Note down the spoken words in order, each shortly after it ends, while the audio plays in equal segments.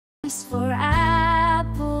is for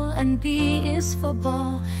apple, and B is for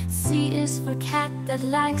ball. C is for cat that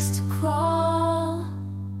likes to crawl.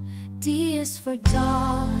 D is for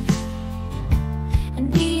dog, and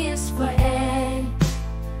E is for egg.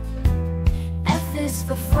 F is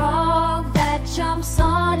for frog that jumps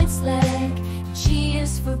on its leg. G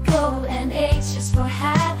is for goat, and H is for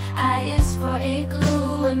hat. I is for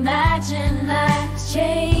igloo, imagine that. J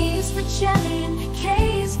is for jelly, and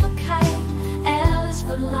K is for kite. L is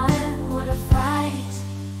for lion, what a fright.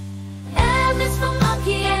 M is for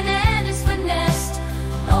monkey, and N is for nest.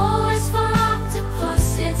 O is for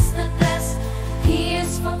octopus, it's the best. P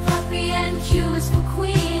is for puppy, and Q is for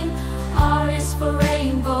queen. R is for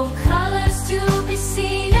rainbow, colors to be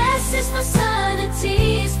seen. S is for sun, and T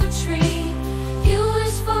is for tree. U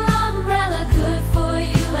is for umbrella, good for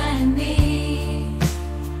you and me.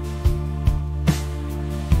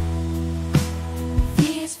 V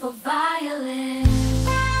is for violin,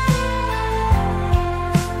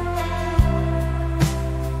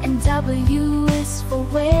 and W is for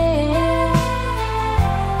whale.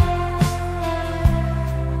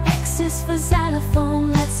 X is for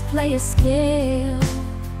xylophone, let's play a scale.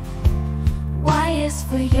 Y is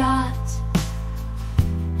for yacht,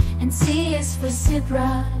 and Z is for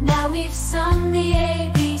zebra. Now we've sung the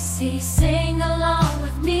ABC, sing along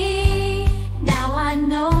with me. Now I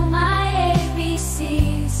know my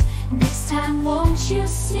ABCs, next time won't you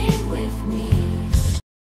sing with me?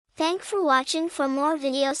 Thanks for watching. For more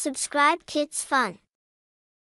videos subscribe Kids Fun.